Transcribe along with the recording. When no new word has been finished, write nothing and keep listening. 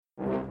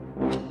Good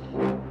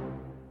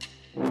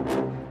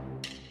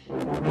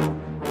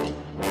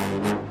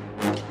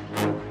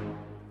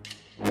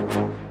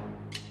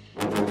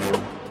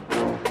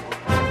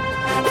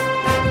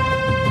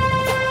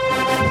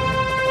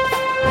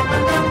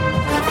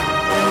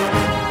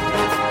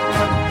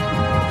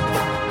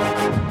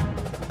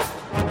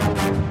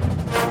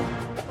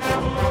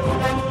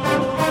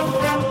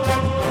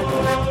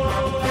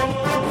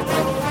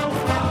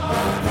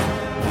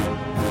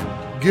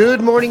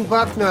morning,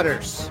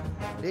 Bucknutters.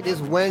 It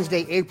is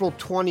Wednesday, April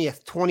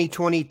 20th,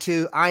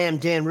 2022. I am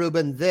Dan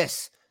Rubin.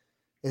 This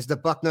is the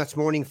Bucknuts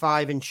Morning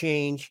 5 and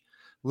Change.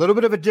 A little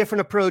bit of a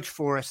different approach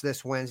for us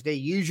this Wednesday.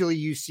 Usually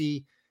you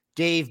see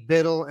Dave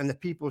Biddle and the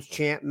People's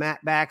Champ,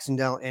 Matt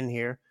Baxendale, in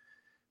here,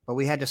 but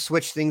we had to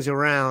switch things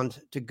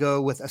around to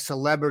go with a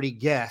celebrity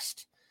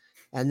guest,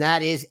 and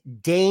that is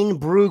Dane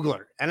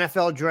Brugler,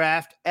 NFL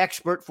draft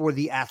expert for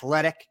The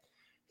Athletic.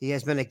 He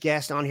has been a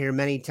guest on here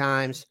many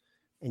times.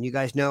 And you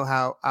guys know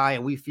how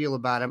we feel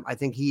about him. I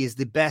think he is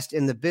the best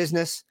in the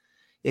business.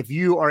 If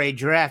you are a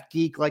draft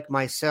geek like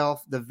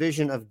myself, the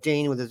vision of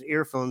Dane with his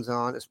earphones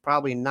on is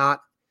probably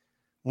not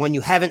one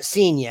you haven't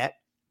seen yet.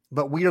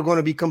 But we are going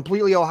to be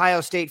completely Ohio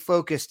State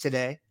focused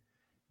today.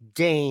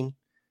 Dane,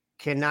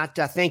 cannot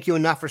thank you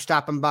enough for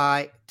stopping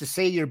by. To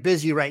say you're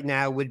busy right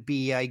now would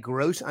be a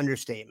gross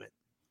understatement.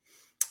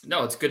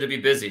 No, it's good to be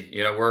busy.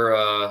 You know, we're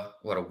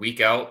a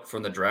week out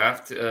from the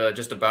draft,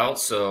 just about.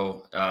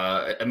 So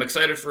I'm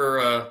excited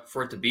for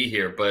it to be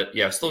here. But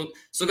yeah, still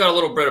got a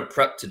little bit of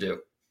prep to do.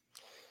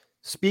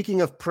 Speaking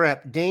of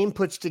prep, Dane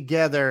puts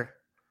together,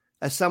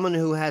 as someone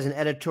who has an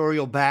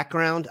editorial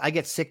background, I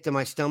get sick to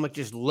my stomach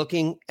just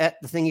looking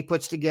at the thing he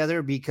puts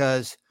together,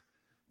 because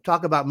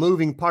talk about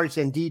moving parts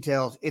and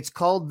details. It's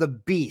called The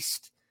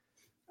Beast.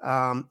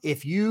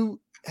 If you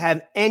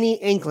have any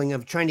inkling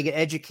of trying to get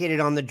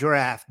educated on the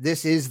draft,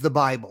 this is the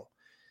Bible.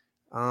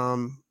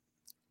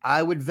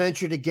 I would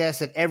venture to guess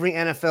that every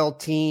NFL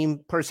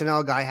team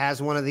personnel guy has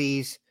one of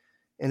these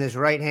in his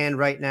right hand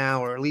right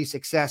now, or at least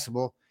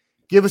accessible.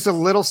 Give us a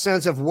little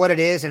sense of what it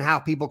is and how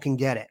people can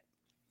get it.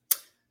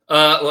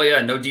 Well,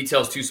 yeah, no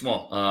details too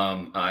small.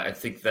 I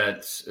think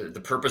that the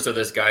purpose of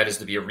this guide is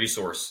to be a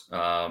resource.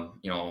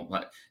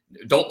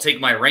 Don't take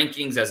my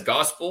rankings as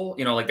gospel.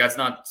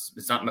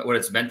 It's not what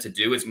it's meant to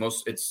do.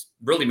 It's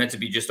really meant to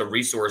be just a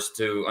resource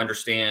to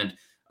understand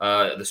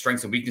the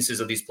strengths and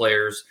weaknesses of these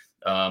players.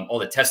 All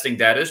the testing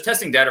data. There's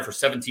testing data for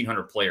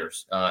 1,700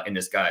 players in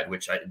this guide,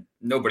 which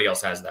nobody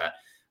else has that.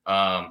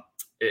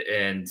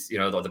 And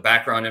the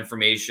background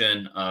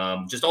information,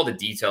 just all the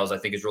details, I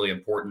think is really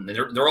important.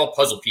 And they're all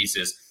puzzle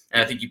pieces.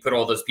 And I think you put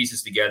all those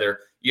pieces together,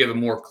 you have a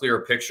more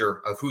clear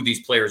picture of who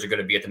these players are going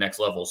to be at the next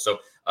level. So,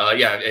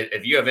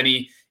 if you have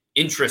any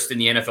interest in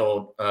the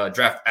NFL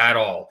draft at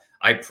all,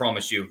 I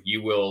promise you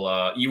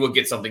will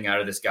get something out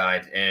of this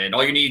guide. And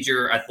all you need is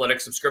your Athletic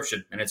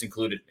subscription, and it's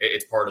included.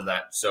 It's part of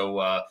that.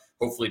 So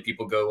hopefully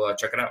people go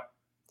check it out.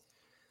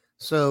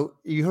 So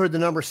you heard the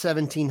number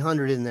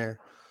 1,700 in there.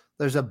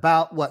 There's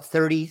about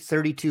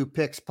 32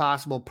 picks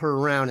possible per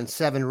round in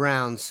 7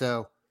 rounds.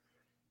 So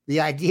the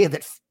idea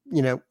that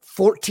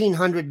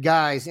 1,400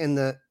 guys in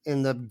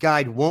the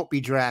guide won't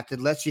be drafted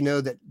lets you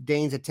know that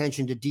Dane's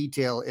attention to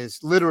detail is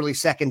literally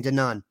second to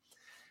none.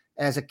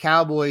 As a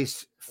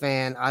Cowboys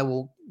fan, I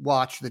will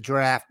watch the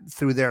draft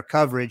through their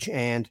coverage,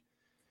 and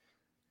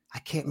I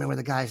can't remember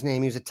the guy's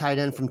name. He was a tight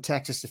end from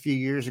Texas a few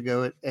years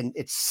ago, and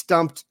it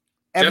stumped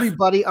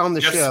everybody on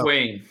the show.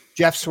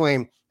 Jeff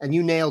Swain, and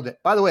you nailed it.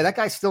 By the way, that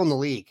guy's still in the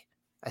league,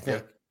 I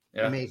think,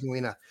 amazingly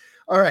enough.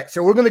 All right,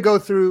 so we're going to go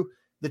through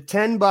the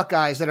 10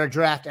 Buckeyes that are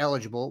draft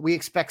eligible. We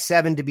expect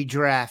 7 to be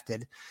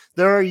drafted.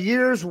 There are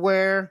years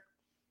where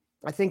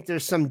I think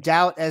there's some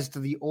doubt as to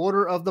the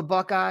order of the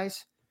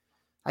Buckeyes.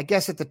 I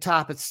guess at the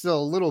top, it's still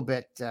a little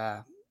bit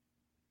to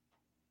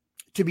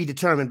be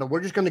determined, but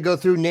we're just going to go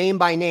through name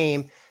by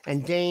name,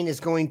 and Dane is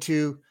going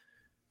to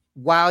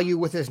wow you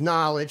with his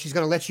knowledge. He's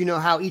going to let you know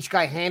how each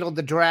guy handled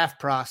the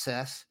draft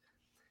process,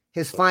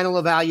 his final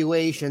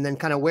evaluation, then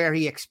kind of where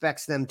he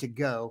expects them to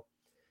go.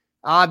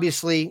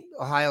 Obviously,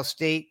 Ohio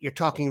State, you're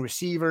talking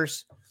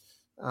receivers.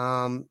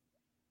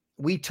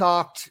 We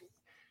talked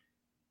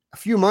a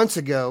few months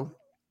ago,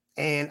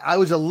 and I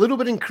was a little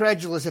bit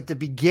incredulous at the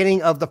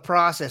beginning of the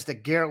process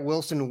that Garrett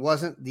Wilson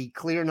wasn't the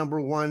clear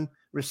number 1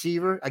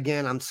 receiver.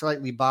 Again, I'm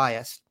slightly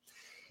biased.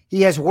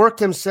 He has worked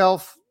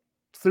himself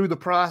through the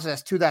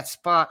process to that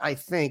spot, I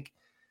think.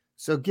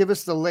 So give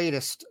us the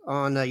latest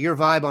on your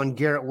vibe on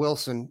Garrett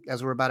Wilson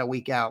as we're about a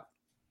week out.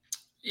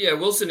 Yeah,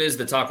 Wilson is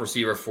the top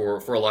receiver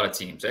for a lot of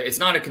teams. It's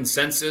not a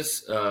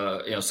consensus.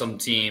 Some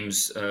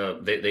teams,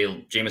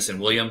 Jamison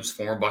Williams,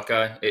 former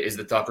Buckeye, is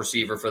the top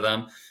receiver for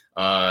them.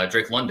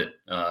 Drake London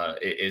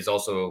is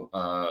also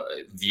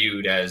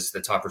viewed as the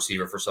top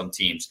receiver for some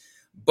teams.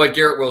 But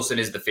Garrett Wilson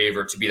is the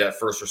favorite to be that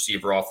first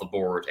receiver off the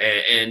board.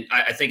 And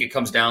I think it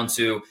comes down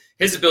to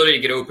his ability to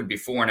get open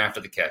before and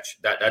after the catch.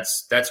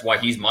 That's why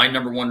he's my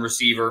number 1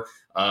 receiver.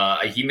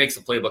 He makes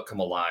the playbook come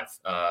alive.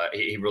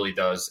 He really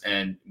does.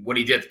 And what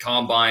he did at the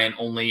combine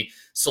only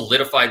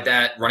solidified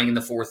that, running in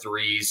the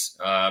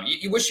 4.3s.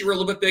 You wish you were a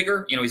little bit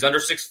bigger. He's under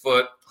 6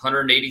 foot,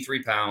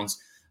 183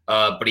 pounds,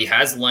 but he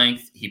has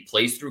length. He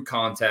plays through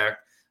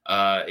contact.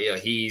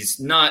 He's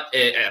not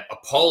a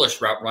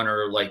polished route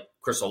runner like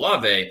Chris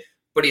Olave,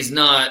 but he's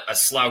not a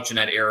slouch in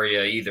that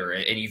area either.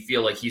 And you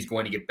feel like he's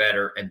going to get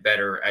better and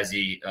better as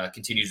he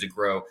continues to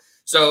grow.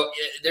 So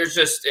there's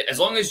just, as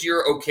long as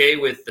you're okay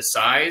with the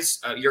size,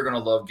 you're going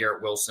to love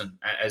Garrett Wilson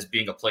as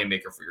being a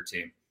playmaker for your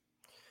team.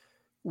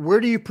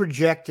 Where do you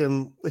project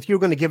him if you're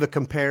going to give a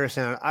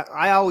comparison?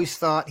 I always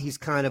thought he's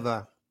kind of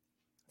a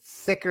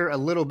thicker, a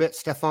little bit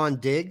Stephon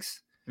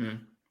Diggs.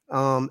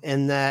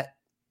 And that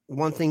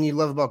one thing you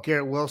love about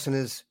Garrett Wilson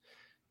is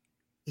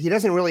he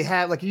doesn't really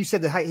have, like you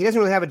said, he doesn't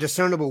really have a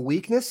discernible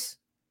weakness.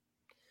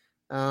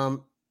 I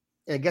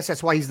guess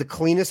that's why he's the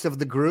cleanest of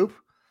the group.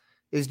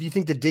 Do you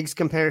think the Diggs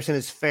comparison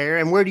is fair?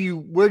 And where do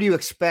you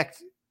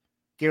expect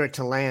Garrett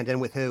to land, and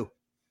with who?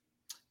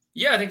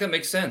 Yeah, I think that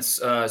makes sense,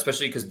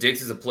 especially because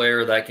Diggs is a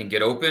player that can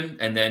get open,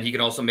 and then he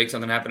can also make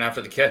something happen after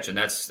the catch, and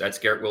that's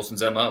Garrett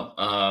Wilson's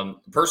MO.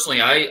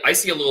 Personally, I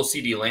see a little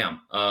CeeDee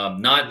Lamb,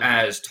 not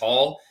as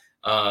tall,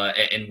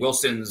 and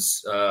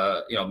Wilson's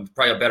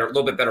probably a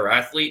little bit better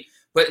athlete,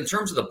 but in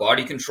terms of the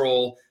body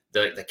control,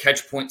 the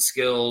catch point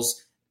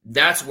skills,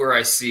 that's where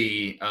I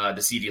see the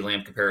CeeDee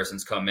Lamb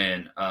comparisons come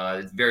in.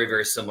 Very,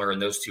 very similar in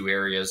those two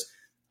areas.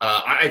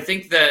 I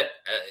think that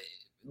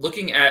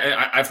looking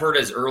at, I've heard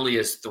as early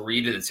as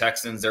 3 to the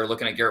Texans, they're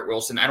looking at Garrett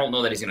Wilson. I don't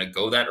know that he's going to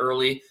go that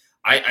early.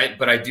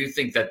 But I do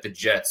think that the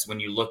Jets, when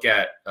you look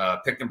at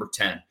pick number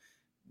 10,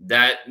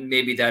 that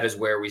is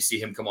where we see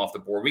him come off the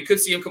board. We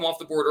could see him come off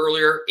the board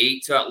earlier.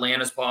 8 to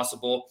Atlanta is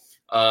possible.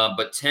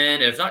 But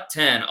 10, if not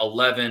 10,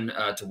 11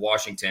 to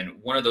Washington.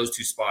 One of those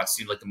two spots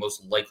seemed like the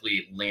most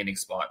likely landing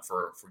spot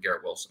for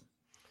Garrett Wilson.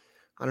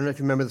 I don't know if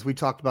you remember this. We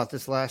talked about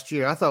this last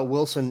year. I thought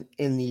Wilson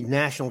in the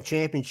national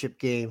championship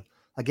game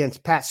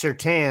against Pat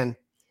Surtain,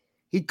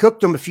 he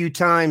cooked him a few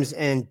times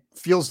and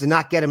Fields did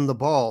not get him the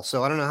ball.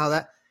 So I don't know how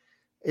that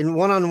 – in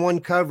one-on-one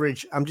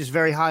coverage, I'm just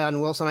very high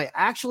on Wilson. I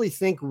actually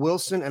think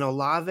Wilson and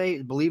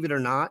Olave, believe it or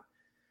not,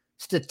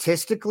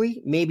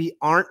 statistically maybe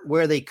aren't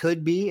where they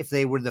could be if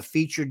they were the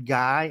featured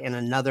guy in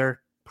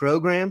another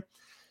program.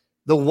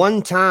 The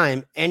one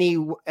time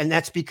and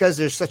that's because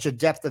there's such a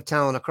depth of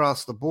talent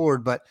across the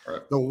board, but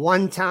right, the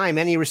one time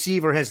any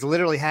receiver has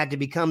literally had to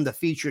become the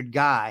featured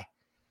guy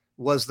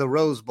was the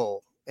Rose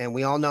Bowl. And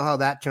we all know how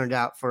that turned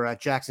out for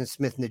Jaxon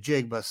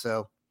Smith-Njigba.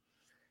 So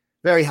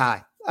very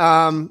high.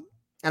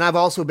 And I've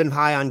also been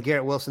high on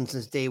Garrett Wilson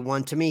since day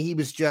one. To me, he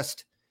was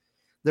just,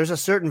 there's a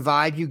certain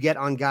vibe you get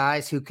on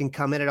guys who can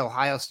come in at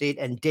Ohio State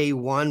and day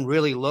one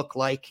really look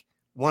like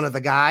one of the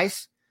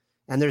guys.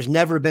 And there's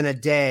never been a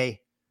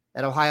day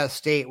at Ohio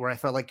State where I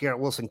felt like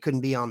Garrett Wilson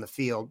couldn't be on the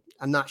field.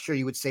 I'm not sure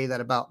you would say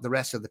that about the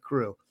rest of the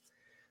crew.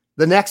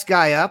 The next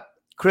guy up,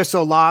 Chris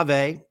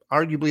Olave,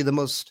 arguably the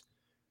most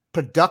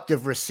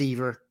productive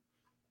receiver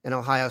in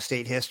Ohio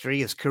State history.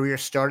 His career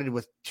started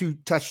with 2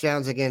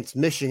 touchdowns against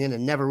Michigan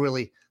and never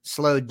really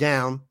slowed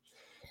down.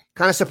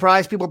 Kind of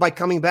surprised people by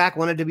coming back,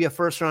 wanted to be a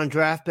first-round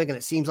draft pick, and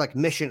it seems like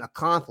mission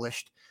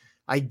accomplished.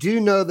 I do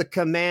know the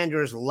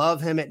Commanders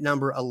love him at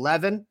number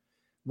 11.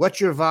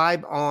 What's your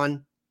vibe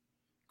on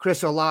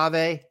Chris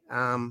Olave?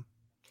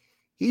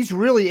 He's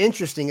really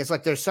interesting. It's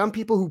like there's some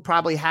people who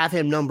probably have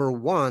him number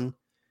 1,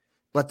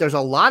 but there's a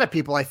lot of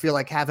people I feel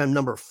like have him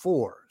number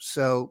 4.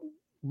 So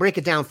break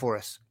it down for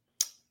us.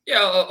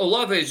 Yeah,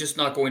 Olave is just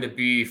not going to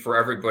be for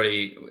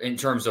everybody in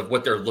terms of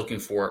what they're looking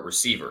for at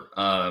receiver.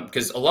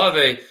 Because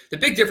Olave, the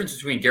big difference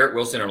between Garrett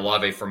Wilson and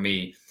Olave for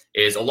me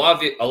is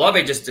Olave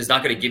just is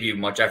not going to give you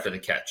much after the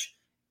catch.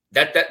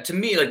 That to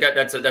me, like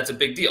that's a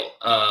big deal.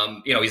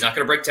 He's not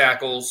going to break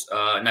tackles.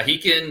 Now he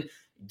can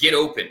get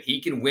open.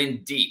 He can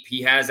win deep.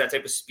 He has that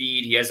type of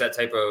speed. He has that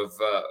type of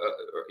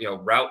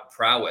route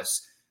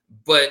prowess.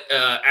 But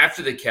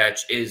after the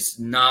catch is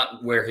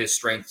not where his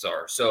strengths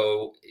are.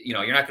 So, you're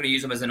not going to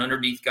use him as an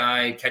underneath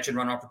guy, catch and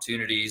run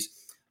opportunities.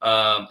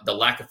 The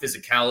lack of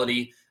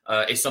physicality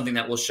is something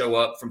that will show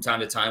up from time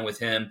to time with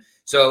him.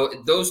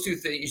 So those two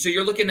things. So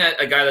you're looking at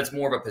a guy that's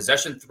more of a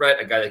possession threat,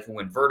 a guy that can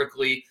win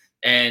vertically.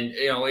 And,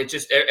 it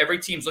just every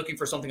team's looking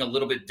for something a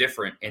little bit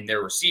different in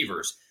their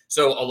receivers.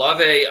 So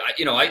Olave,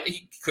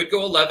 he could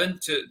go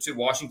 11 to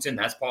Washington.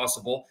 That's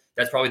possible.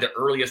 That's probably the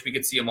earliest we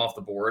could see him off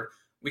the board.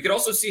 We could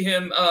also see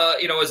him,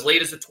 as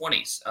late as the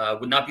 20s.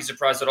 Would not be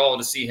surprised at all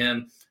to see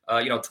him,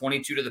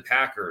 22 to the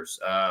Packers.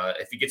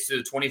 If he gets to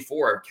the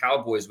 24,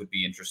 Cowboys would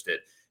be interested.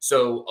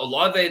 So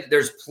Olave,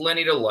 there's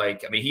plenty to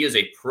like. I mean, he is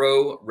a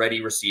pro-ready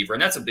receiver,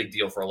 and that's a big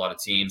deal for a lot of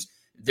teams.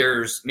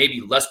 There's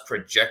maybe less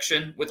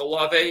projection with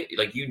Olave.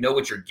 Like,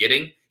 what you're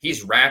getting.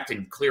 He's wrapped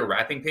in clear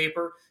wrapping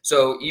paper.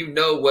 So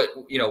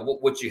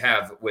what you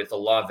have with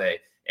Olave.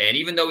 And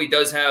even though he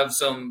does have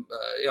some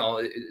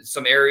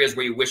areas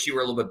where you wish he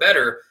were a little bit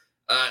better,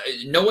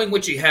 knowing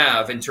what you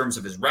have in terms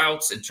of his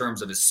routes, in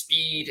terms of his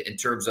speed, in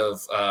terms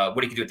of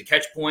what he can do at the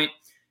catch point,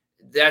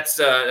 that's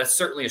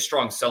certainly a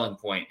strong selling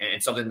point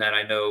and something that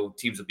I know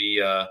teams will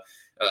be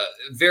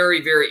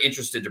very, very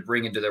interested to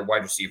bring into their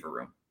wide receiver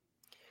room.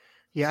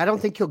 Yeah, I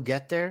don't think he'll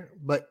get there,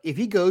 but if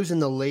he goes in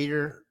the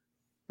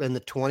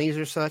 20s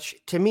or such,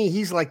 to me,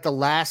 he's like the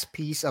last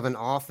piece of an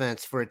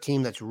offense for a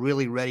team that's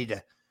really ready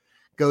to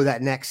go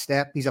that next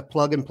step. He's a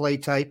plug and play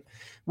type.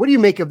 What do you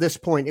make of this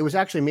point? It was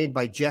actually made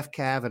by Jeff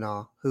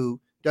Kavanaugh, who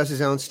does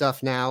his own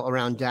stuff now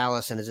around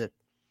Dallas and is a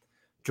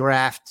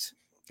draft,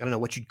 I don't know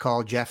what you'd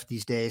call Jeff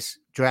these days,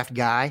 draft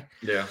guy.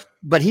 Yeah.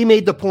 But he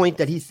made the point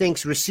that he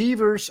thinks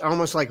receivers are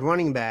almost like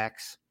running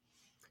backs.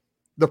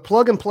 The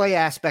plug and play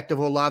aspect of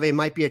Olave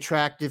might be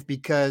attractive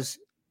because,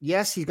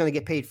 yes, he's going to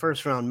get paid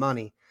first round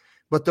money,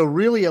 but the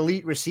really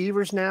elite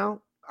receivers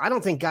now, I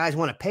don't think guys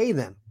want to pay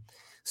them.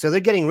 So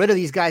they're getting rid of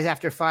these guys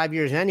after 5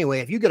 years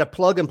anyway. If you get a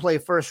plug and play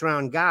first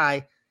round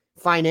guy,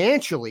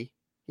 financially,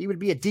 he would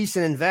be a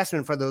decent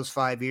investment for those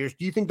 5 years.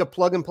 Do you think the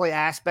plug and play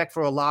aspect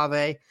for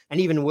Olave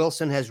and even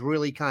Wilson has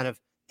really kind of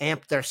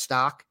amped their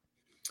stock?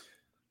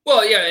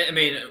 Well, yeah, I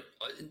mean,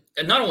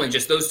 not only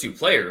just those two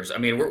players. I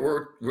mean,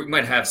 we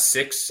might have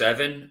 6,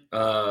 7,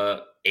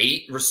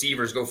 8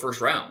 receivers go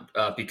first round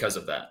because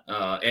of that.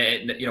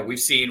 And we've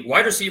seen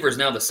wide receiver is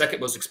now the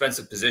second most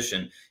expensive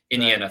position in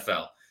the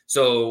NFL.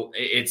 So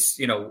it's,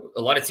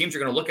 a lot of teams are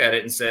going to look at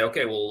it and say,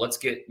 okay, well, let's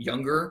get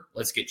younger,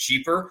 let's get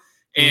cheaper.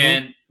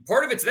 And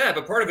part of it's that,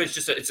 but part of it's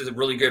just it's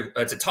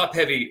a top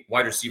heavy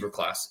wide receiver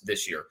class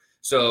this year.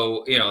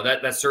 So,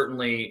 that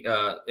certainly,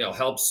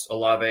 helps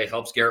Olave,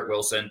 helps Garrett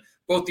Wilson.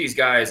 Both these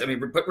guys, I mean,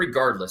 but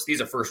regardless,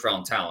 these are first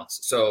round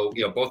talents. So,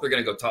 both are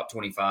going to go top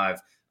 25.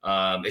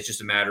 It's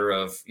just a matter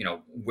of,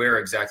 where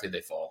exactly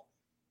they fall.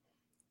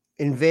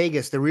 In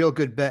Vegas, the real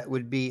good bet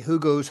would be who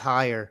goes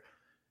higher,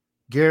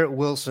 Garrett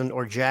Wilson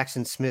or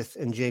Jackson Smith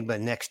and Jigba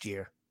next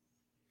year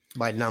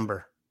by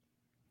number.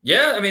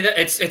 Yeah, I mean,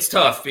 it's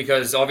tough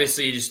because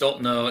obviously you just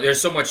don't know.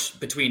 There's so much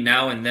between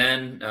now and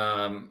then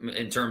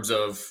in terms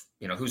of,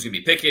 who's going to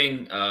be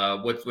picking,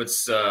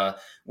 what's he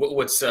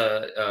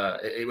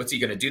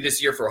going to do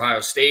this year for Ohio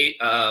State?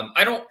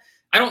 I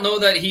don't know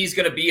that he's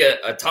going to be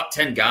a top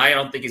 10 guy. I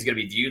don't think he's going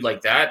to be viewed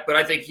like that, but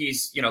I think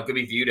he's, going to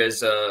be viewed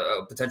as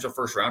a potential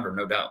first rounder,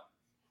 no doubt.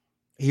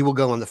 He will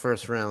go in the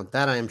first round.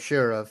 That I am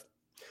sure of.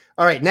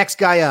 All right, next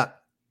guy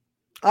up.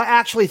 I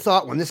actually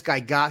thought when this guy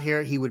got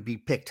here, he would be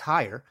picked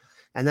higher.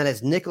 And that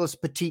is Nicholas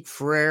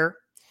Petit-Frere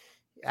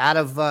out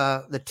of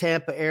the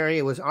Tampa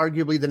area. Was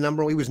arguably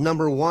he was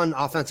number 1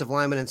 offensive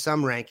lineman in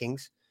some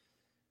rankings.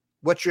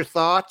 What's your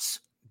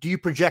thoughts? Do you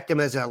project him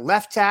as a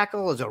left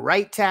tackle, as a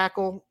right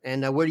tackle?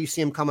 And where do you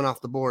see him coming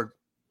off the board?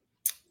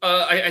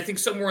 I think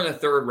somewhere in the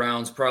third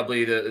round is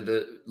probably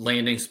the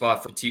landing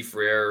spot for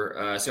Petit-Frere.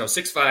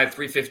 6'5",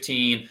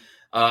 315.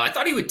 I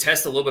thought he would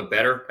test a little bit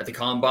better at the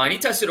combine. He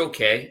tested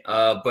okay,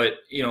 but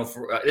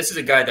this is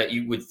a guy that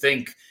you would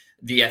think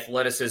the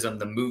athleticism,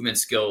 the movement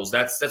skills,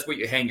 that's what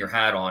you hang your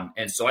hat on.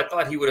 And so I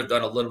thought he would have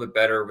done a little bit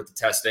better with the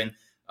testing.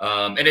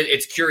 And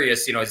it's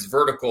curious, his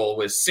vertical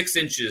was 6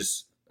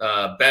 inches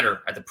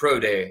better at the pro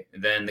day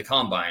than the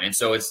combine. And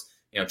so it's,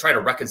 try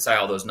to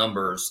reconcile those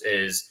numbers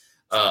is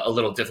a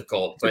little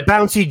difficult. But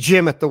bouncy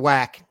Jim at the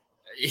WAC.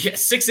 Yeah,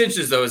 6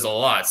 inches though is a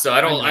lot. So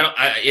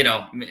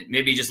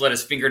maybe just let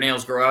his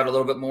fingernails grow out a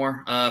little bit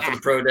more for the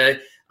pro day.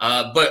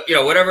 But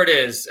whatever it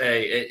is,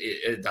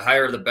 the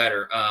higher the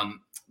better.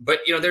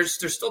 But there's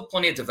still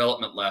plenty of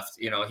development left.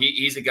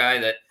 He's a guy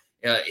that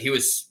he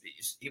was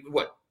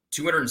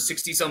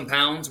 260 some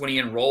pounds when he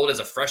enrolled as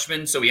a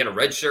freshman. So he had a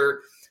red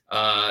shirt.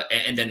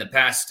 And then the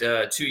past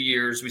 2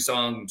 years, we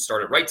saw him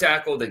start at right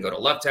tackle, then go to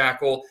left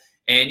tackle.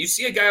 And you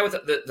see a guy with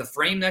the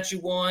frame that you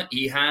want.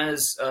 He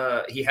has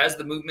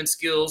the movement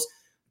skills,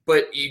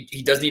 but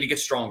he does need to get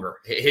stronger.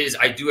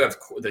 I do have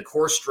the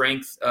core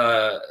strength.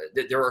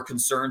 There are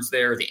concerns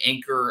there. The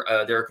anchor,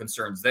 there are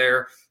concerns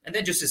there. And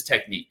then just his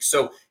technique.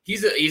 So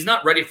he's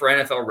not ready for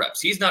NFL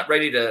reps. He's not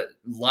ready to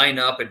line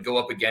up and go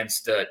up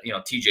against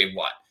TJ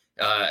Watt.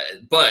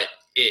 But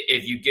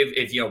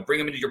if you bring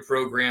him into your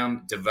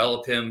program,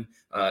 develop him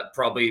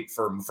probably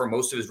for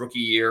most of his rookie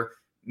year,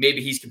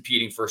 maybe he's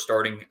competing for a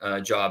starting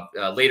job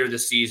later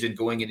this season,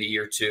 going into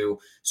year 2.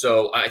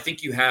 So I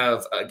think you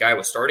have a guy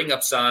with starting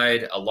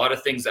upside, a lot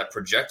of things that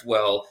project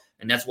well,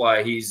 and that's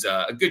why he's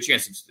a good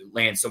chance to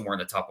land somewhere in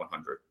the top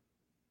 100.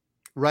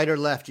 Right or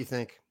left, you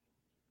think?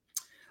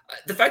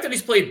 The fact that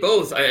he's played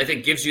both, I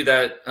think, gives you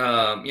that,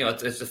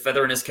 it's a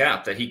feather in his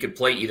cap that he could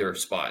play either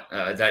spot.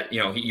 That,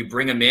 you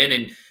bring him in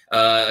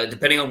and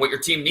depending on what your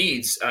team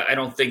needs, I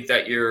don't think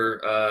that you're,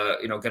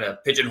 going to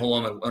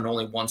pigeonhole him on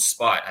only one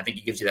spot. I think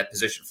he gives you that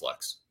position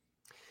flex.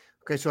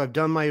 Okay, so I've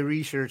done my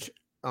research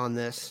on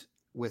this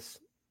with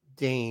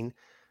Dane,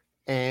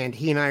 and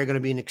he and I are going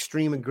to be in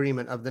extreme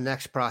agreement of the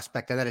next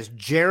prospect, and that is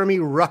Jeremy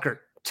Ruckert,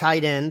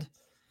 tight end,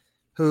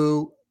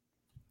 who –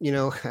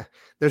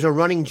 there's a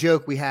running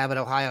joke we have at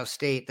Ohio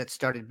State that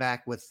started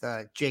back with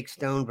Jake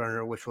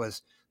Stoneburner, which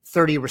was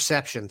 30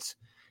 receptions.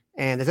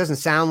 And it doesn't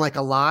sound like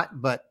a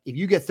lot, but if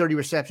you get 30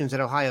 receptions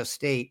at Ohio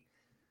State,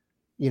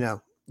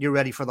 you're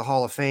ready for the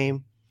Hall of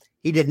Fame.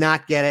 He did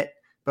not get it,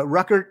 but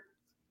Ruckert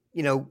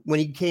when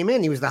he came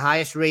in, he was the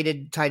highest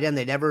rated tight end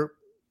they'd ever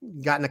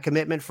gotten a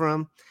commitment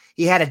from.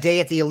 He had a day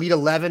at the Elite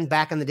 11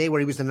 back in the day where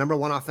he was the number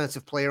one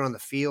offensive player on the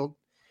field.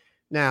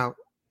 Now,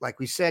 like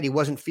we said, he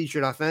wasn't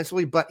featured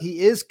offensively, but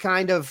he is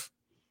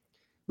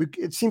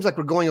it seems like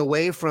we're going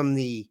away from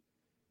the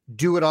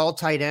do-it-all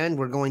tight end.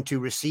 We're going to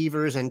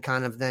receivers and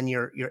kind of then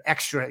your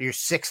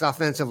sixth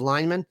offensive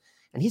lineman.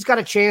 And he's got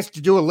a chance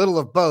to do a little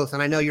of both,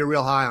 and I know you're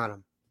real high on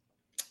him.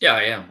 Yeah,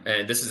 I am.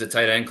 And this is a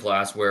tight end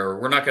class where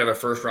we're not going to have a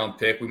first-round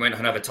pick. We might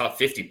not have a top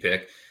 50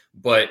 pick,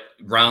 but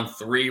round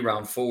 3,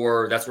 round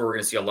 4, that's where we're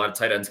going to see a lot of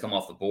tight ends come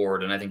off the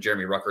board. And I think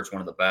Jeremy Ruckert's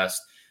one of the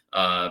best.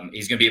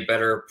 He's going to be a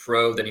better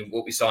pro than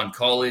what we saw in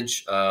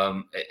college.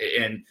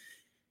 And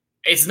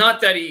it's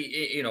not that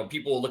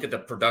people look at the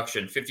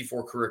production,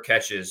 54 career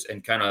catches,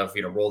 and kind of,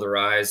 roll their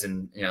eyes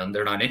and,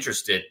 they're not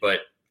interested. But,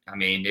 I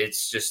mean,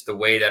 it's just the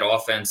way that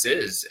offense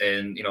is.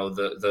 And,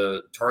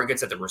 the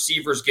targets that the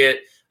receivers get,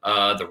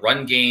 the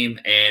run game.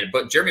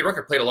 But Jeremy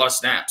Ruckert played a lot of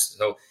snaps.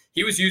 So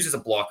he was used as a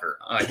blocker.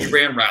 He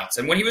ran routes.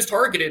 And when he was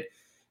targeted,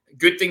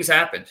 good things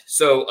happened.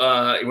 So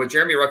with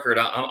Jeremy Ruckert,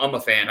 I'm a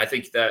fan. I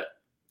think that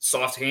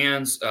soft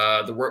hands,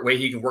 the way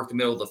he can work the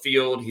middle of the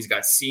field, he's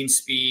got seam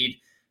speed.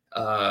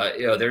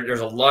 There's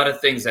a lot of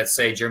things that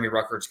say Jeremy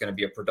Ruckert's going to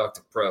be a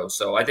productive pro.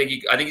 So I think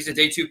he's a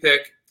day 2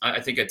 pick. I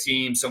think a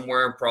team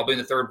somewhere probably in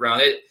the 3rd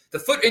round. The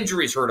foot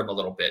injuries hurt him a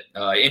little bit.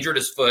 He injured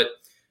his foot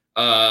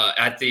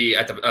at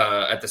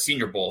the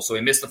Senior Bowl, so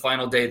he missed the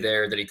final day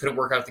there. That he couldn't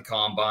work out at the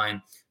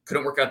combine,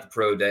 couldn't work out the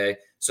pro day.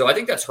 So I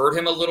think that's hurt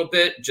him a little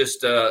bit,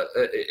 just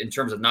in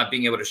terms of not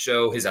being able to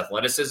show his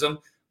athleticism.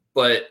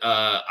 But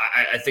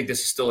I think this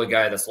is still a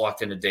guy that's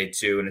locked into day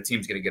 2, and the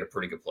team's going to get a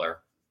pretty good player.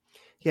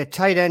 Yeah,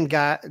 tight end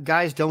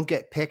guys don't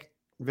get picked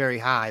very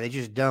high. They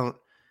just don't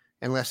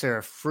unless they're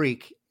a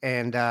freak.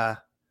 And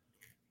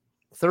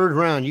 3rd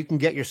round, you can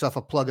get yourself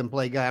a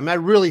plug-and-play guy. I mean, I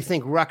really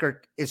think Ruckert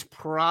is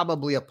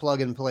probably a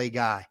plug-and-play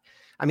guy.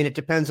 I mean, it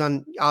depends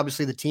on,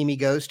 obviously, the team he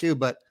goes to,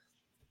 but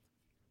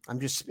I'm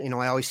just,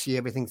 I always see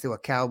everything through a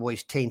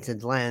Cowboys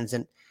tainted lens,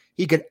 and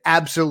he could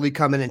absolutely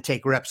come in and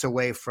take reps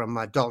away from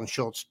Dalton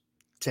Schultz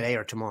today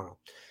or tomorrow.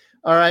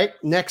 All right,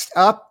 next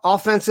up,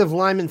 offensive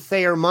lineman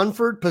Thayer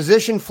Munford,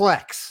 position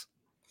flex.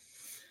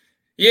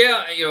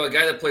 Yeah, a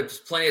guy that plays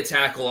plenty of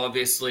tackle,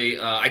 obviously.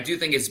 I do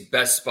think his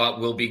best spot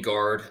will be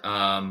guard.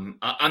 I'm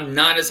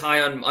not as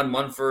high on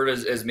Munford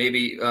as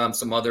maybe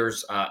some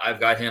others.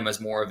 I've got him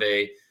as more of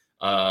a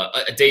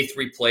day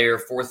 3 player,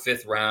 4th,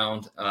 5th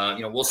round.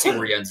 We'll see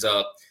where he ends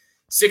up.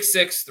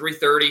 6'6",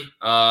 330.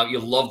 You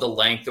love the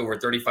length, over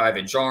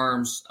 35-inch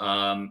arms.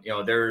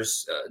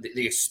 There's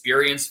the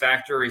experience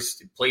factor.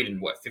 He's played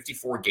in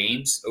 54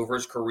 games over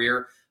his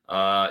career.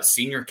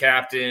 Senior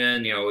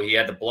captain. He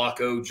had the Block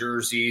O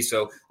jersey,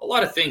 so a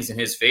lot of things in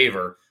his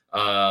favor.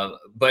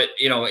 But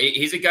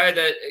he's a guy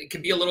that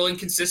can be a little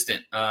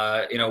inconsistent.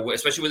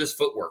 Especially with his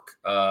footwork.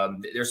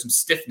 There's some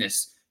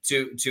stiffness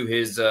to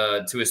his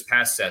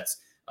pass sets.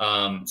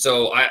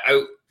 So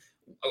I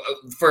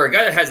for a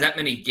guy that has that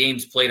many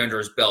games played under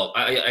his belt,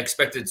 I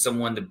expected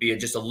someone to be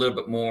just a little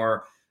bit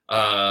more,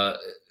 a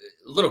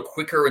little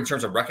quicker in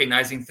terms of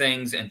recognizing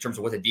things, in terms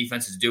of what the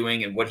defense is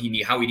doing and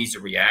how he needs to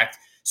react.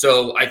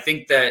 So I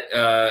think that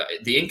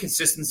the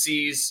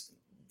inconsistencies,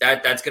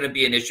 that's going to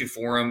be an issue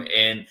for him,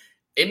 and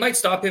it might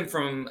stop him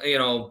from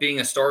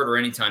being a starter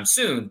anytime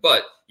soon.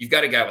 But you've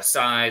got a guy with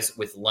size,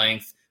 with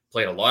length,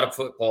 played a lot of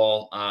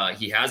football.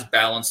 He has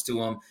balance to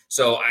him.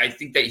 So I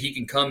think that he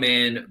can come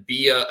in,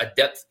 be a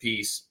depth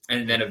piece,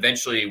 and then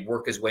eventually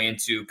work his way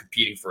into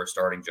competing for a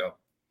starting job.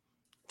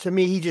 To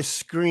me, he just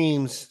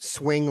screams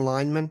swing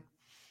lineman.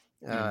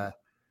 The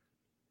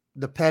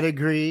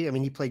pedigree, I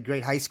mean, he played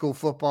great high school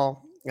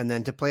football, and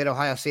then to play at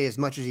Ohio State as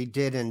much as he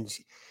did, and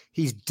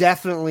he's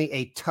definitely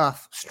a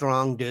tough,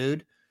 strong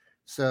dude.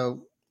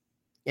 So,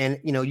 and,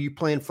 you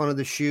play in front of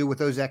the shoe with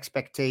those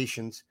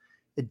expectations,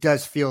 it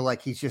does feel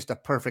like he's just a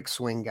perfect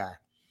swing guy.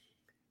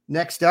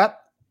 Next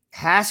up,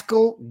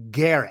 Haskell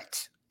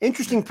Garrett.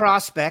 Interesting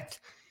prospect.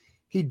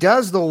 He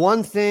does the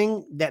one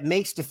thing that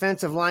makes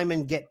defensive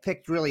linemen get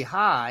picked really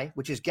high,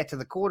 which is get to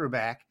the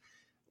quarterback.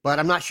 But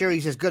I'm not sure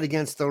he's as good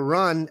against the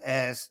run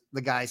as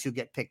the guys who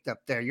get picked up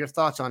there. Your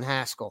thoughts on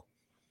Haskell?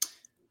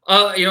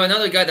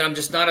 Another guy that I'm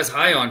just not as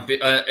high on,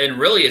 and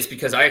really it's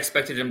because I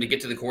expected him to get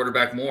to the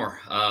quarterback more.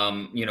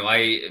 He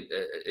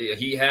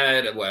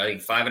had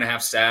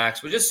 5.5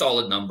 sacks, which is a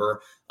solid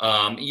number.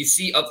 You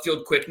see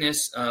upfield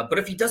quickness, but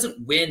if he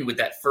doesn't win with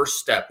that first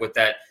step, with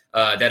that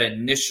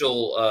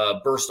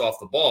initial burst off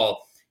the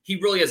ball, he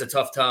really has a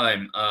tough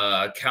time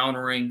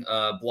countering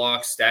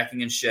blocks,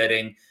 stacking and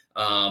shedding.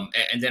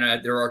 And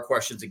then there are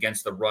questions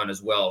against the run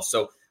as well.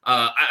 So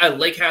I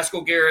like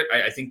Haskell Garrett.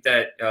 I think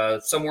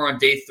that somewhere on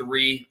day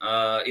 3,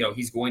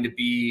 he's going to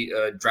be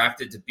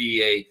drafted to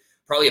be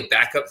probably a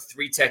backup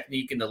 3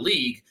 technique in the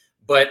league.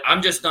 But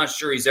I'm just not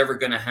sure he's ever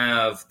going to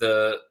have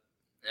the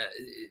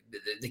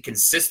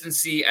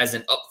consistency as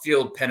an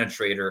upfield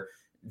penetrator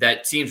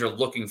that teams are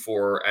looking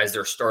for as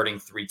their starting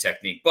 3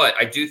 technique. But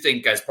I do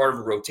think as part of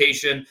a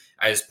rotation,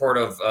 as part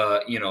of,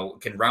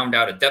 can round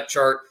out a depth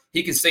chart,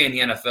 he can stay in the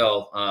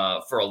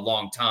NFL for a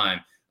long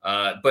time.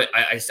 But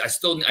I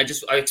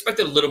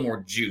expected a little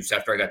more juice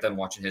after I got done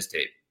watching his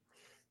tape.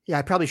 Yeah,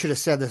 I probably should have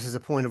said this as a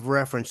point of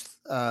reference.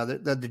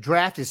 The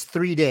draft is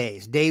 3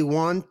 days. Day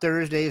 1,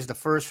 Thursday, is the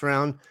first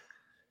round.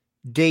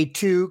 Day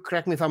 2,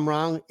 correct me if I'm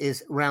wrong,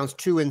 is rounds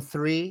 2 and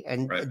 3,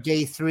 and right.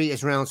 Day 3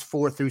 is rounds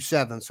 4 through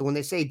 7. So when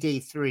they say day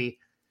 3,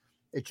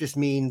 it just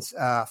means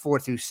 4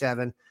 through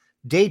 7.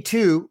 Day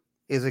 2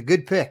 is a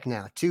good pick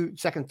now. 2,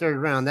 second, third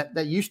round.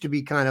 That used to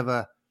be kind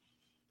of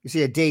you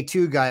see a day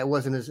 2 guy. It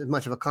wasn't as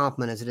much of a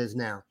compliment as it is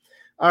now.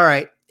 All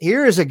right,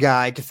 here is a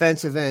guy,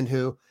 defensive end,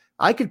 who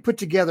I could put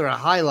together a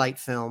highlight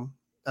film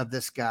of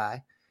this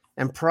guy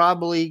and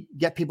probably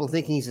get people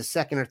thinking he's a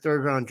second or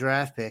third round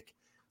draft pick.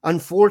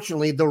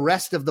 Unfortunately, the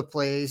rest of the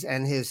plays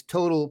and his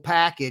total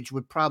package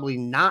would probably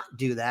not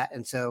do that.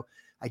 And so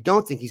I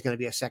don't think he's going to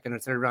be a second or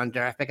third round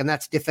draft pick, and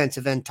that's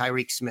defensive end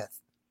Tyreek Smith.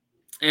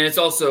 And it's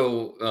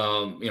also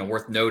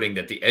worth noting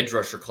that the edge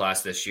rusher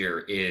class this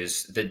year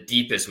is the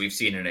deepest we've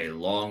seen in a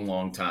long,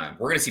 long time.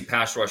 We're going to see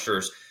pass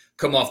rushers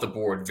come off the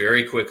board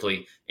very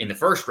quickly in the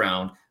first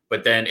round,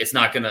 but then it's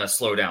not going to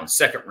slow down.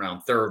 Second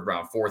round, third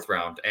round, fourth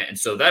round. And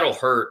so that'll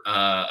hurt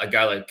a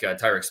guy like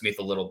Tyreek Smith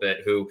a little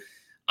bit, who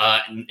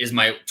is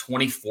my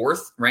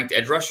 24th ranked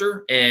edge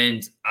rusher.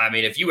 And I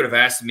mean, if you would have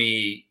asked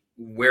me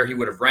where he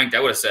would have ranked, I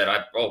would have said,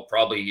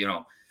 probably,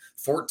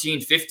 14,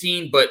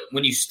 15. But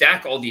when you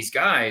stack all these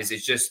guys,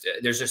 it's just,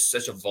 there's just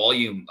such a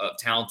volume of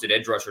talented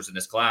edge rushers in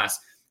this class.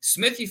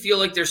 Smith, you feel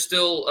like there's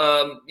still,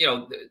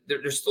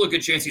 there's still a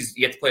good chance he's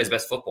yet to play his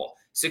best football.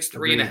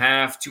 6'3" and a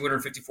half,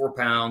 254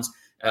 pounds,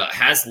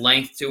 has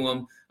length to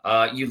him.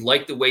 You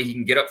like the way he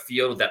can get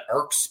upfield with that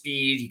arc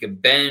speed. He can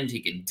bend,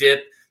 he can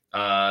dip.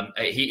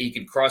 He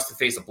can cross the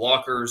face of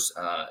blockers.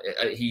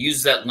 He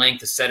uses that length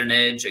to set an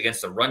edge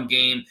against the run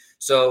game.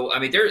 So, I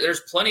mean,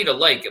 there's plenty to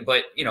like,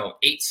 but,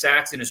 8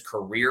 sacks in his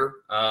career.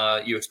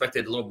 You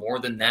expected a little more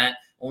than that.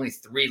 Only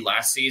 3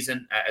 last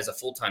season as a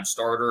full-time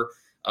starter.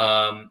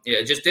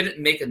 It just didn't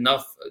make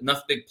enough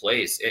big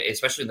plays,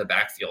 especially in the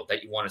backfield,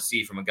 that you want to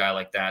see from a guy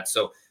like that.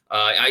 So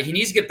he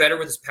needs to get better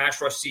with his pass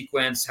rush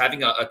sequence,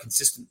 having a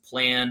consistent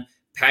plan,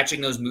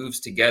 patching those moves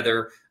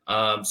together.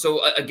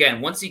 So again,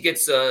 once he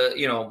gets,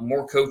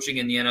 more coaching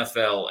in the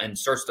NFL and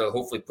starts to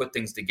hopefully put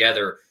things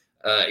together,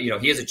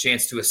 he has a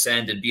chance to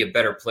ascend and be a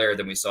better player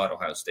than we saw at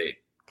Ohio State.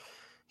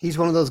 He's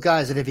one of those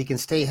guys that if he can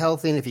stay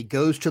healthy and if he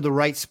goes to the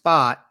right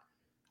spot,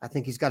 I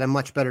think he's got a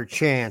much better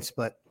chance.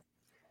 But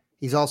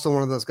he's also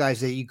one of those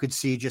guys that you could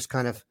see just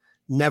kind of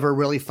never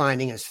really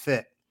finding his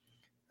fit.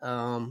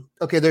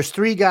 Okay, there's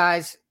 3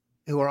 guys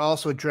who are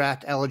also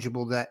draft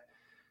eligible that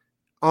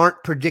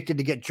aren't predicted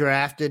to get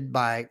drafted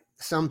by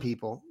some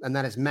people, and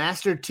that is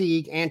Master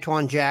Teague,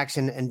 Antoine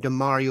Jackson, and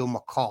Demario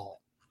McCall.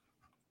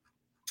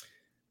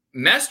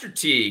 Master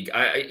Teague,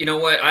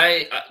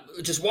 I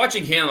just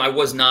watching him, I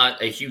was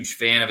not a huge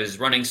fan of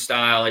his running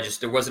style.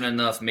 There wasn't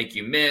enough make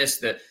you miss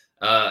that.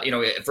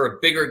 For a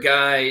bigger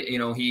guy,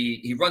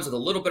 he runs with a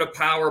little bit of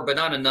power, but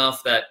not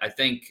enough that I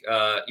think,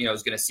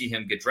 is going to see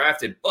him get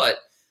drafted. But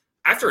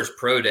after his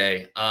pro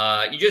day,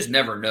 you just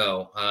never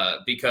know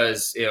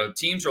because,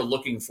 teams are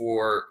looking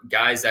for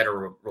guys that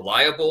are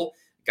reliable,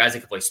 guys that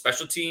can play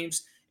special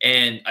teams.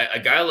 And a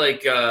guy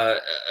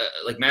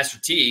like Master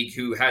Teague,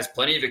 who has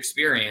plenty of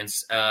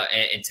experience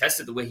and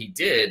tested the way he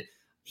did,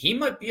 he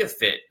might be a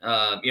fit.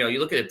 You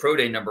look at the pro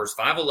day numbers,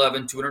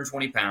 5'11",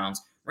 220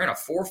 pounds, ran a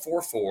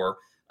 4.44,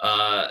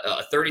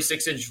 a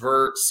 36-inch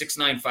vert,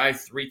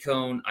 6.95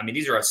 3-cone. I mean,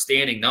 these are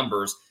outstanding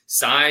numbers.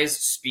 Size,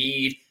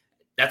 speed.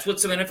 That's what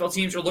some NFL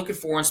teams are looking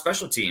for on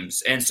special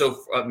teams. And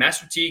so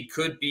Master Teague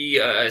could be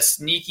a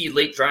sneaky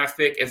late draft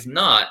pick. If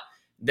not,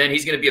 then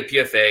he's going to be a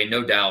PFA,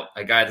 no doubt,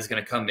 a guy that's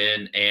going to come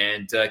in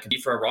and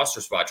compete for a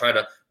roster spot, try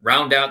to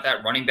round out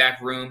that running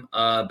back room,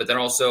 but then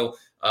also,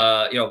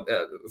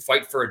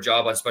 fight for a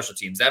job on special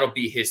teams. That'll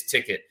be his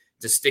ticket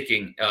to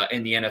sticking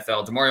in the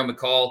NFL. Demario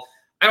McCall,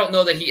 I don't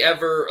know that he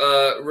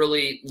ever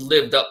really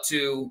lived up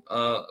to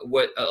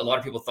what a lot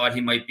of people thought he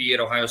might be at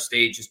Ohio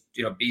State, just,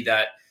 be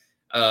that,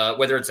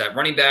 whether it's at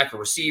running back or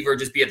receiver,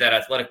 just be at that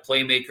athletic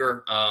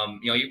playmaker.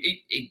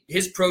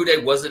 His pro day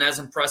wasn't as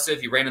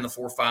impressive. He ran in the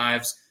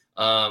 4.5s.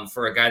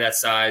 For a guy that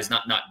size,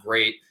 not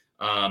great.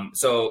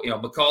 So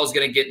McCall's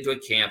going to get into a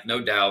camp,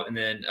 no doubt. And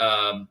then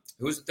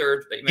who's the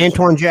third that you mentioned?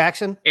 Antoine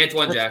Jackson.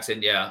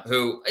 Jackson, yeah.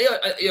 Who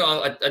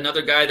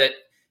another guy that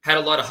had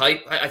a lot of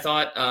hype, I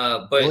thought.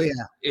 But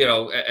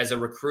as a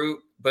recruit,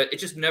 but it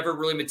just never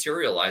really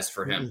materialized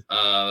for him.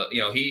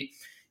 Mm-hmm.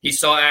 He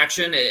saw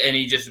action and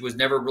he just was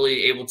never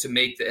really able to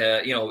make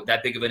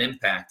that big of an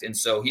impact. And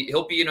so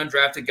he'll be an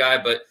undrafted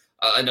guy, but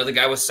another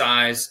guy with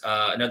size,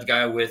 another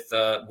guy with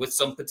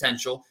some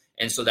potential.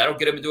 And so that'll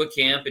get him into a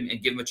camp and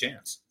give him a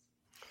chance.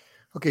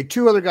 Okay,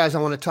 2 other guys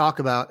I want to talk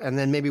about, and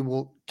then maybe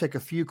we'll take a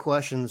few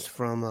questions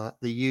from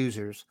the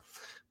users.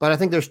 But I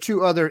think there's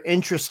 2 other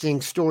interesting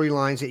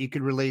storylines that you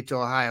could relate to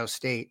Ohio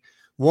State.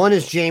 One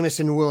is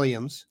Jameson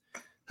Williams,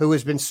 who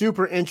has been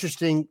super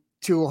interesting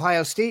to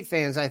Ohio State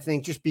fans, I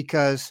think, just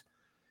because,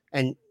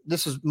 and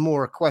this is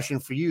more a question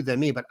for you than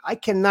me, but I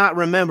cannot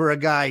remember a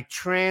guy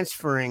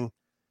transferring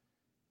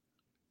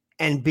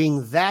and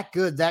being that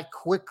good that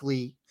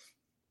quickly,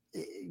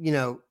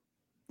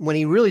 when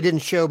he really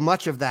didn't show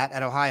much of that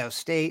at Ohio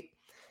State.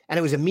 And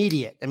it was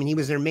immediate. I mean, he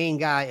was their main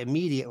guy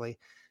immediately.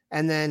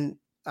 And then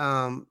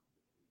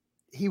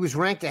he was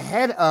ranked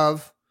ahead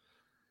of,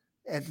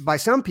 by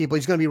some people,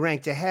 he's going to be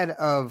ranked ahead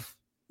of,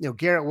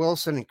 Garrett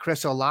Wilson and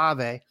Chris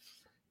Olave.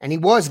 And he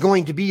was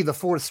going to be the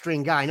fourth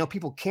string guy. I know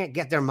people can't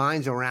get their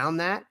minds around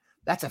that.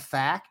 That's a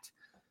fact.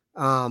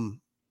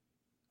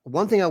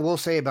 One thing I will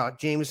say about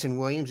Jameson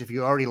Williams, if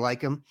you already like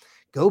him,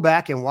 go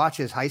back and watch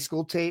his high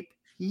school tape.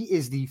 He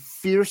is the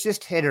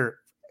fiercest hitter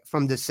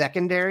from the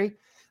secondary.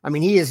 I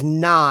mean, he is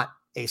not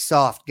a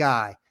soft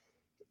guy.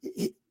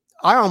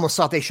 I almost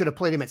thought they should have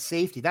played him at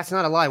safety. That's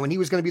not a lie. When he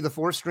was going to be the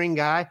fourth string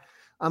guy,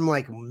 I'm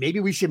like, maybe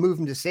we should move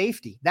him to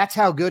safety. That's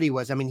how good he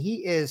was. I mean,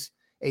 he is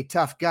a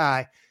tough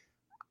guy.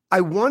 I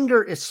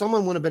wonder if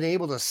someone would have been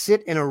able to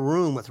sit in a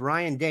room with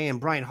Ryan Day and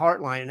Brian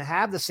Hartline and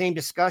have the same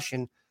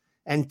discussion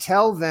and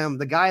tell them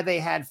the guy they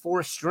had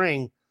fourth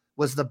string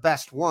was the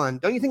best one.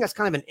 Don't you think that's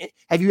kind of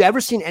have you ever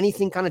seen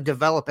anything kind of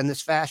develop in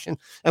this fashion?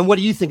 And what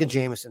do you think of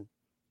Jameson?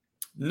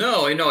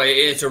 No,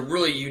 it's a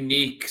really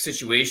unique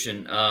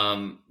situation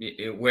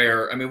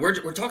where, I mean,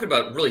 we're talking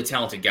about really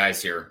talented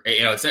guys here.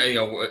 It's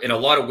in a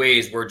lot of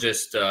ways we're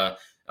just kind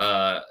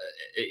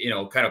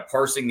of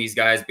parsing these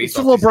guys based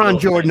off. It's a LeBron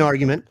Jordan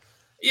argument.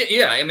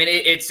 Yeah. I mean,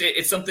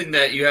 it's something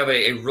that you have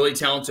a really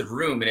talented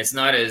room, and it's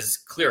not as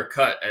clear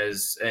cut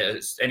as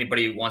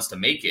anybody wants to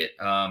make it.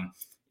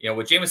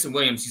 With Jameson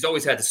Williams, he's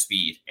always had the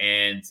speed,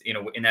 and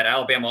in that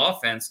Alabama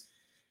offense,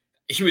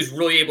 he was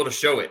really able to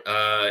show it.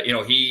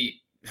 He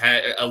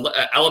had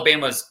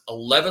Alabama's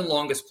 11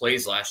 longest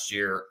plays last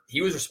year.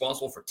 He was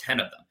responsible for 10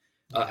 of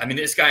them. I mean,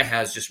 this guy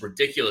has just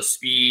ridiculous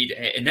speed,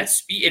 and that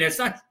speed, and it's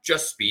not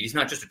just speed. He's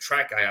not just a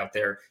track guy out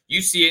there.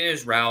 You see it in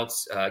his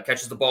routes,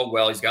 catches the ball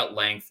well. He's got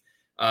length,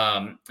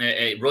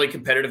 a really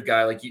competitive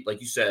guy, like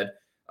you said.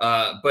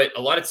 But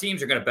a lot of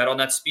teams are going to bet on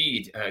that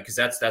speed because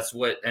that's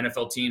what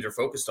NFL teams are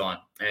focused on,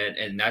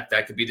 and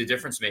that could be the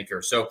difference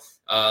maker. So,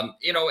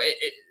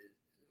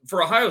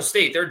 for Ohio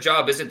State, their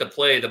job isn't to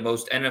play the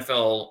most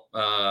NFL,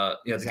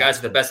 exactly. The guys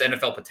with the best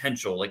NFL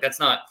potential. Like that's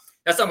not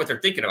what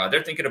they're thinking about.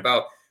 They're thinking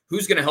about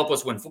who's going to help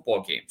us win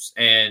football games.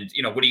 And,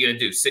 what are you going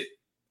to do? Sit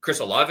Chris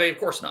Olave? Of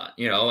course not.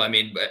 I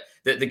mean,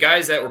 but the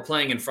guys that were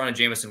playing in front of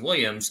Jameson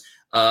Williams,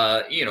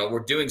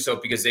 were doing so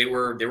because they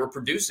were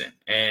producing.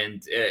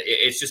 And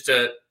it's just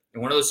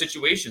one of those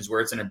situations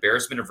where it's an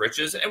embarrassment of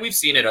riches. And we've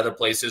seen it other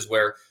places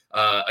where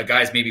a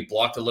guy's maybe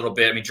blocked a little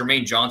bit. I mean,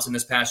 Jermaine Johnson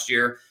this past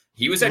year,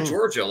 he was at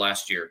Georgia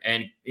last year,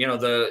 and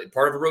the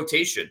part of a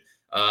rotation,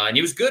 and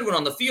he was good when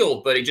on the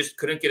field, but he just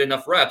couldn't get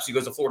enough reps. He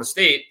goes to Florida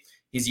State.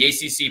 He's the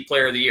ACC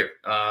Player of the Year.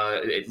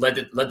 It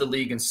led the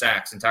league in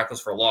sacks and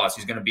tackles for loss.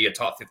 He's going to be a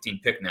top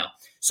 15 pick now.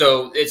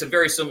 So it's a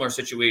very similar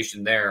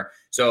situation there.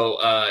 So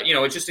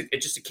it's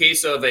just a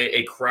case of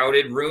a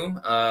crowded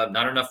room,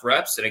 not enough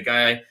reps, and a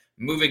guy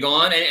moving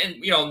on, and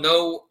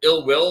no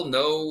ill will,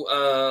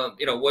 no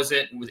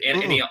wasn't with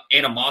any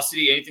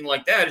animosity, anything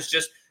like that. It's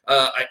just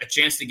a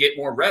chance to get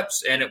more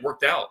reps, and it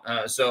worked out.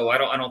 So I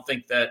don't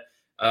think that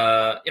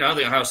I don't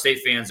think Ohio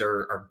State fans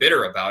are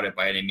bitter about it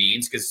by any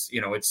means, because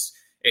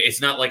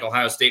it's not like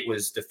Ohio State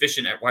was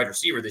deficient at wide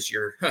receiver this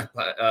year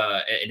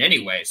in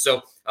any way.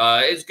 So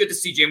it's good to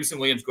see Jameson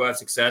Williams go have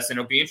success, and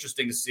it'll be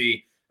interesting to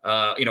see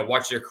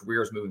watch their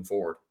careers moving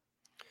forward.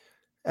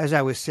 As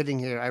I was sitting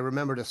here, I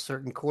remembered a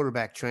certain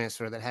quarterback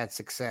transfer that had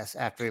success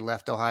after he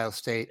left Ohio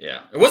State.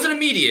 Yeah, it wasn't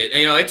immediate.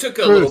 It took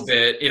a little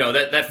bit.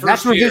 That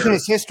first That's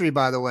revisionist history,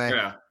 by the way.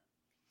 Yeah.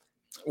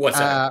 What's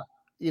that?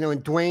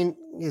 And Dwayne,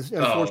 his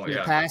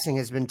unfortunate passing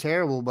has been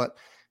terrible, but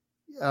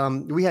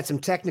we had some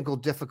technical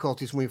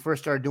difficulties when we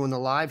first started doing the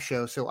live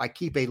show. So I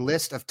keep a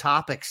list of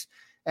topics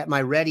at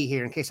my ready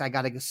here in case I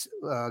got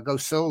to go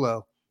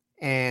solo.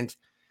 And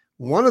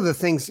one of the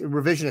things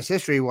revisionist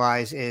history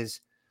wise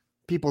is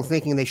people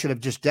thinking they should have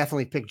just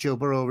definitely picked Joe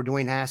Burrow over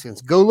Dwayne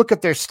Haskins. Go look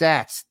at their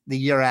stats the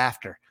year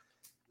after.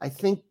 I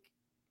think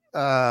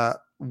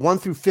 1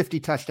 through 50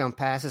 touchdown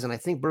passes, and I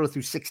think Burrow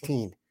threw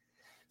 16.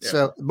 Yeah.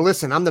 So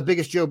listen, I'm the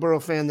biggest Joe Burrow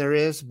fan there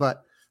is,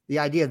 but the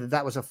idea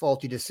that was a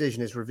faulty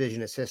decision is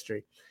revisionist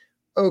history.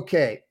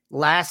 Okay,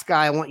 last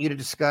guy I want you to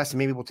discuss, and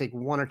maybe we'll take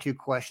 1 or 2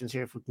 questions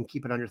here if we can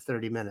keep it under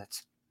 30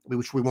 minutes,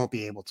 which we won't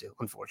be able to,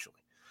 unfortunately.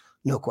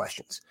 No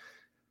questions.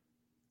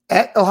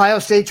 At Ohio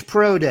State's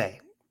Pro Day,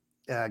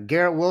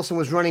 Garrett Wilson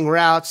was running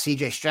routes.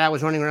 CJ Stroud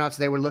was running routes.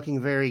 They were looking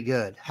very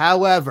good.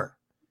 However,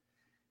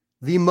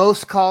 the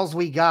most calls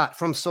we got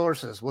from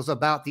sources was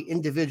about the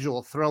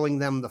individual throwing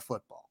them the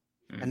football,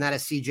 and that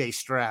is CJ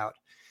Stroud.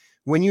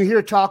 When you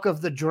hear talk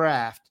of the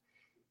draft,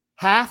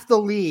 half the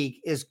league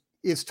is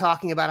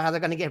talking about how they're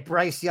going to get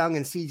Bryce Young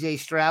and CJ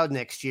Stroud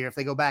next year if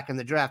they go back in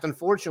the draft.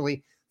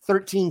 Unfortunately,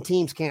 13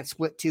 teams can't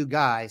split 2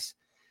 guys.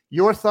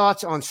 Your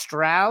thoughts on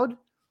Stroud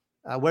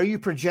where you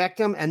project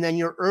them, and then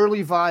your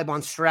early vibe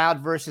on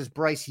Stroud versus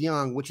Bryce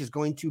Young, which is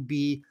going to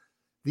be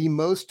the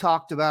most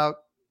talked about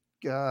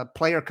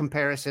player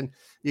comparison.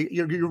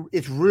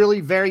 It's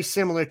really very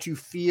similar to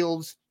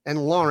Fields and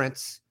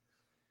Lawrence,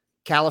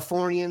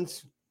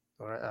 Californians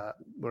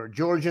or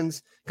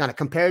Georgians, kind of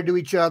compared to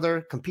each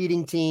other,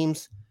 competing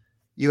teams.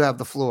 You have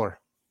the floor.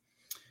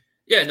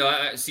 Yeah, no,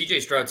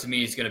 CJ Stroud to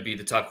me is going to be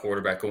the top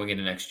quarterback going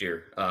into next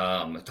year.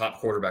 A top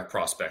quarterback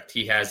prospect.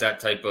 He has that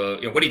type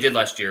of, what he did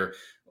last year.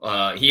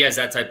 He has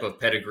that type of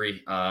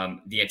pedigree.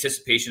 The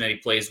anticipation that he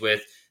plays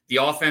with, the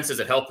offense, does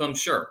it help him?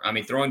 Sure. I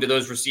mean, throwing to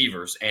those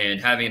receivers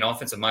and having an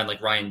offensive mind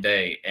like Ryan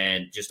Day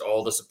and just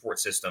all the support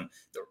system,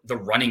 the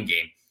running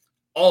game,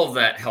 all of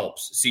that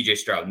helps CJ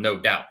Stroud, no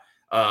doubt.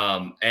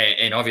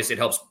 And obviously it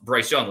helps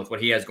Bryce Young with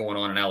what he has going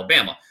on in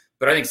Alabama.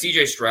 But I think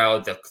CJ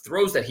Stroud, the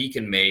throws that he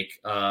can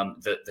make,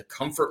 the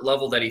comfort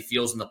level that he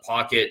feels in the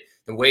pocket,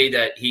 the way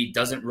that he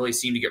doesn't really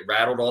seem to get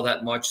rattled all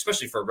that much,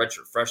 especially for a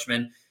redshirt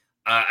freshman.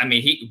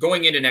 He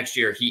going into next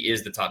year, he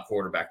is the top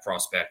quarterback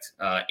prospect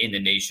in the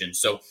nation.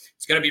 So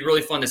it's going to be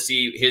really fun to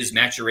see his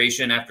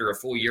maturation after a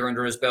full year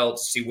under his belt,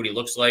 to see what he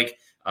looks like.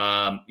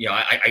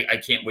 I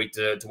can't wait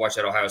to watch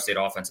that Ohio State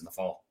offense in the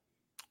fall.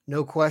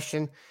 No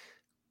question.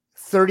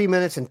 30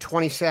 minutes and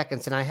 20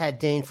 seconds, and I had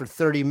Dane for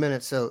 30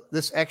 minutes. So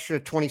this extra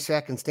 20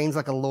 seconds, Dane's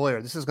like a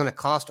lawyer. This is going to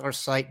cost our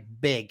site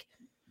big.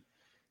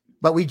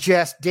 But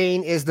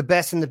Dane is the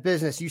best in the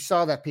business. You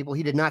saw that, people.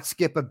 He did not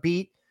skip a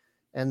beat.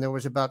 And there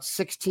was about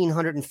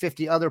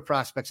 1,650 other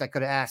prospects I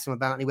could have asked him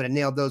about, and he would have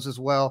nailed those as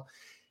well.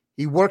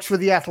 He works for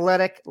The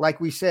Athletic. Like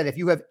we said, if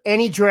you have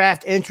any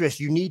draft interest,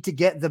 you need to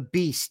get the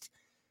beast.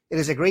 It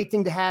is a great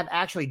thing to have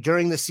actually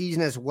during the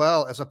season as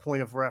well as a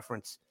point of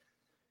reference.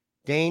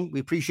 Dane, we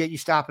appreciate you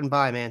stopping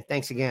by, man.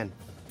 Thanks again.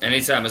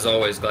 Anytime, as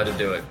always. Glad to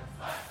do it.